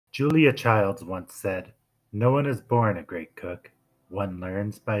Julia Childs once said, "No one is born a great cook, one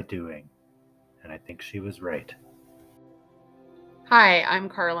learns by doing." And I think she was right. Hi, I'm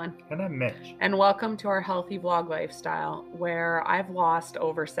Carlin. And I'm Mitch. And welcome to our healthy vlog lifestyle, where I've lost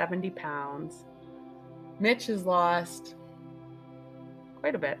over 70 pounds. Mitch has lost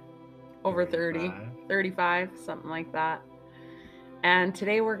quite a bit, over 30, 35, something like that. And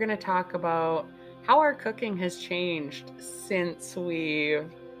today we're going to talk about how our cooking has changed since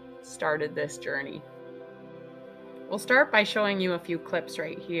we've started this journey. We'll start by showing you a few clips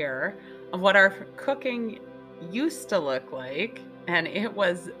right here of what our cooking used to look like, and it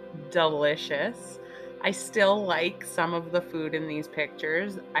was delicious. I still like some of the food in these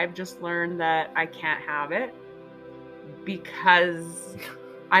pictures. I've just learned that I can't have it because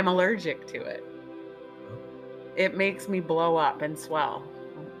I'm allergic to it. It makes me blow up and swell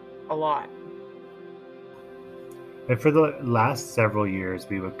a lot. And for the last several years,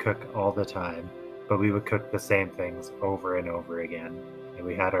 we would cook all the time, but we would cook the same things over and over again. And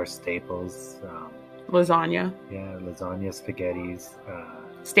we had our staples. Lasagna. Yeah, lasagna, spaghettis.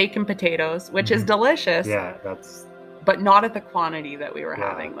 Steak and potatoes, which is delicious. Yeah, that's... But not at the quantity that we were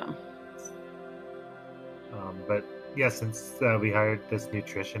having them. But yeah, since we hired this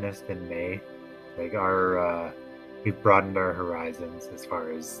nutritionist in May, like we've broadened our horizons as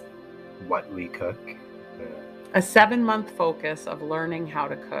far as what we cook. A 7-month focus of learning how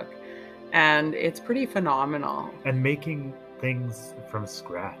to cook, and it's pretty phenomenal. And making things from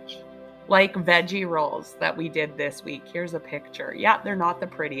scratch. Like veggie rolls that we did this week. Here's a picture. Yeah, they're not the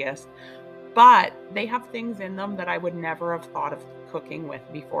prettiest, but they have things in them that I would never have thought of cooking with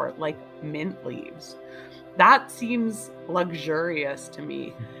before, like mint leaves. That seems luxurious to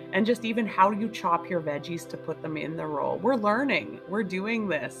me. And just even how do you chop your veggies to put them in the roll? We're learning. We're doing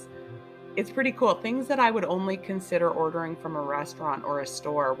this. It's pretty cool. Things that I would only consider ordering from a restaurant or a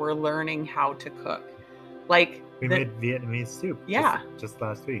store, we're learning how to cook. Like we made Vietnamese soup. Yeah. Just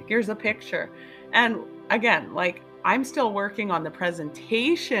last week. Here's a picture. And again, like I'm still working on the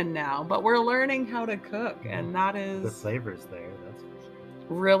presentation now, but we're learning how to cook, and that is... the flavors there, that's for sure.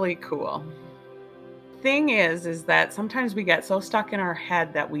 Really cool. Thing is that sometimes we get so stuck in our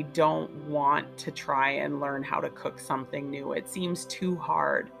head that we don't want to try and learn how to cook something new. It seems too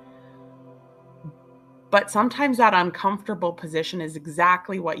hard. But sometimes that uncomfortable position is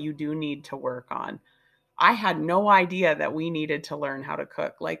exactly what you do need to work on. I had no idea that we needed to learn how to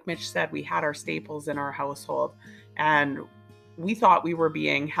cook. Like Mitch said, we had our staples in our household and we thought we were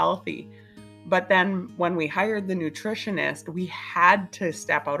being healthy. But then when we hired the nutritionist, we had to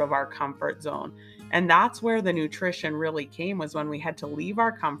step out of our comfort zone. And that's where the nutrition really came, was when we had to leave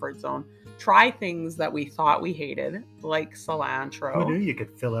our comfort zone, try things that we thought we hated, like cilantro. Who knew you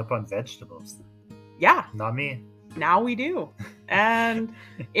could fill up on vegetables? Yeah. Not me. Now we do. And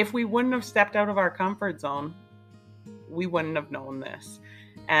if we wouldn't have stepped out of our comfort zone, we wouldn't have known this.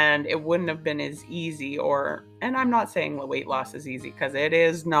 And it wouldn't have been as easy, and I'm not saying the weight loss is easy, because it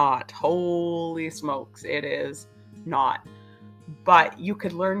is not. Holy smokes, it is not. But you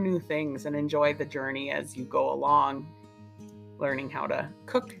could learn new things and enjoy the journey as you go along, learning how to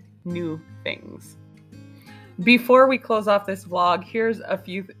cook new things. Before we close off this vlog, here's a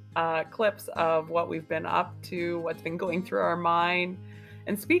few clips of what we've been up to, what's been going through our mind.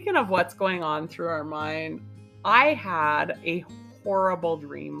 And speaking of what's going on through our mind, I had a horrible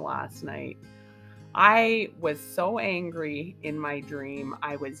dream last night. I was so angry in my dream.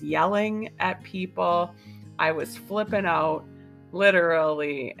 I was yelling at people. I was flipping out,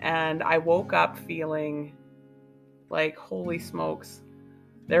 literally. And I woke up feeling like, holy smokes,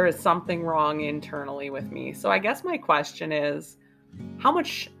 there is something wrong internally with me. So I guess my question is, how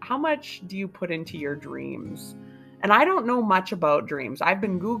much do you put into your dreams? And I don't know much about dreams. I've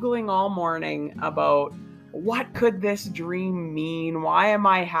been Googling all morning about what could this dream mean? Why am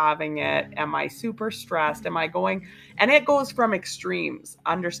I having it? Am I super stressed? Am I going? And it goes from extremes,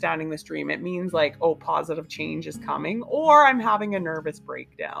 understanding this dream. It means like, oh, positive change is coming, or I'm having a nervous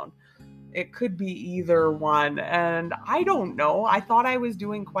breakdown. It could be either one. And I don't know. I thought I was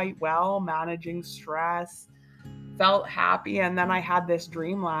doing quite well, managing stress, felt happy. And then I had this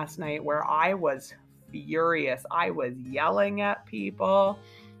dream last night where I was furious. I was yelling at people.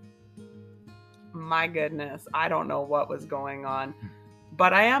 My goodness, I don't know what was going on,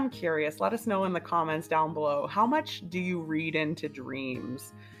 but I am curious. Let us know in the comments down below. How much do you read into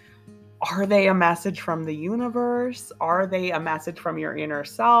dreams? Are they a message from the universe? Are they a message from your inner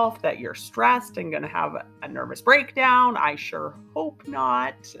self that you're stressed and going to have a nervous breakdown? I sure hope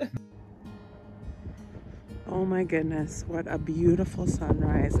not. Oh my goodness, what a beautiful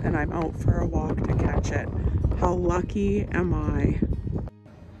sunrise, and I'm out for a walk to catch it. How lucky am I?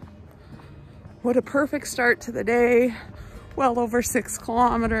 What a perfect start to the day. Well over 6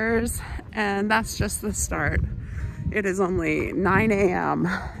 kilometers, and that's just the start. It is only 9 a.m.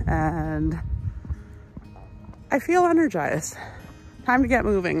 and I feel energized. Time to get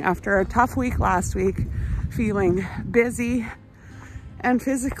moving after a tough week last week, feeling busy and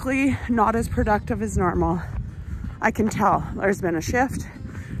physically not as productive as normal. I can tell there's been a shift,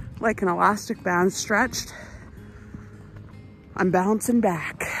 like an elastic band stretched. I'm bouncing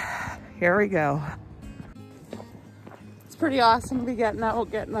back. Here we go. It's pretty awesome to be getting out,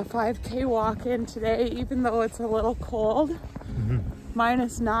 getting a 5K walk in today, even though it's a little cold.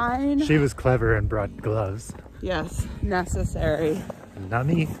 -9. She was clever and brought gloves. Yes, necessary. Not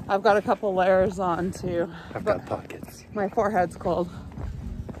me. I've got a couple layers on too. I've got pockets. My forehead's cold.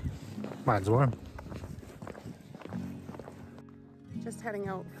 Mine's warm. Just heading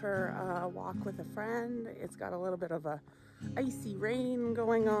out for a walk with a friend. It's got a little bit of a icy rain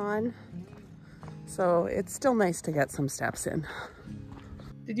going on, so it's still nice to get some steps in.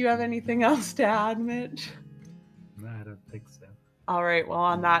 Did you have anything else to add, Mitch? No, I don't think so. All right, well,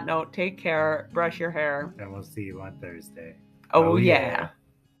 on that note, take care, brush your hair. And we'll see you on Thursday. Oh yeah.